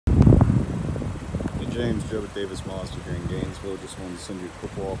James, Joe with Davis Mazda here in Gainesville. Just wanted to send you a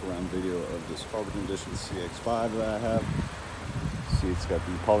quick walk around video of this Carbon Edition CX5 that I have. See, it's got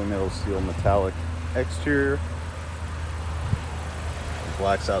the polymetal steel metallic exterior. It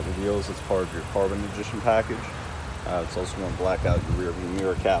blacks out the wheels. It's part of your Carbon Edition package. It's also going to black out your rear view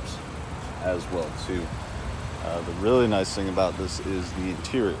mirror caps as well too. The really nice thing about this is the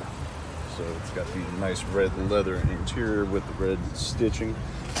interior. So it's got the nice red leather interior with the red stitching.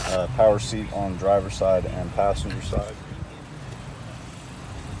 Power seat on driver's side and passenger side.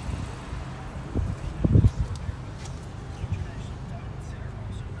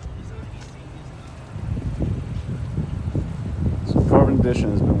 So Carbon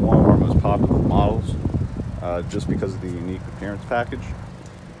Edition has been one of our most popular models just because of the unique appearance package.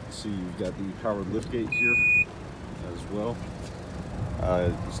 See, you've got the powered liftgate here as well.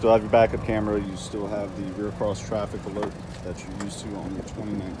 You still have your backup camera. You still have the rear cross traffic alert that you're used to on your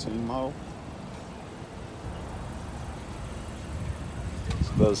 2019 model. This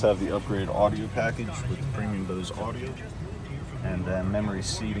does have the upgraded audio package with the premium Bose audio, and then memory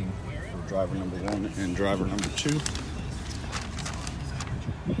seating for driver number 1 and driver number 2.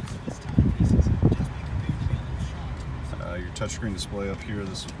 Your touchscreen display up here.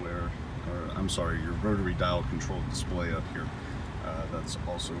 This is where, your rotary dial controlled display up here. That's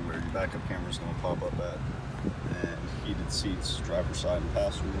also where your backup camera is going to pop up at. And heated seats, driver's side and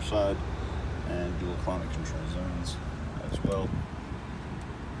passenger side, and dual climate control zones as well.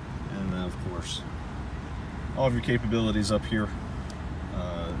 And then, of course, all of your capabilities up here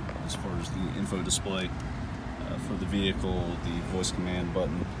as far as the info display for the vehicle, the voice command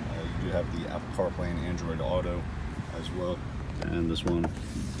button. You do have the Apple CarPlay and Android Auto as well. And this one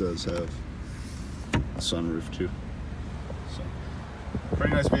does have a sunroof too. So,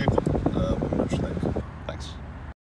 pretty nice vehicle. What do you think?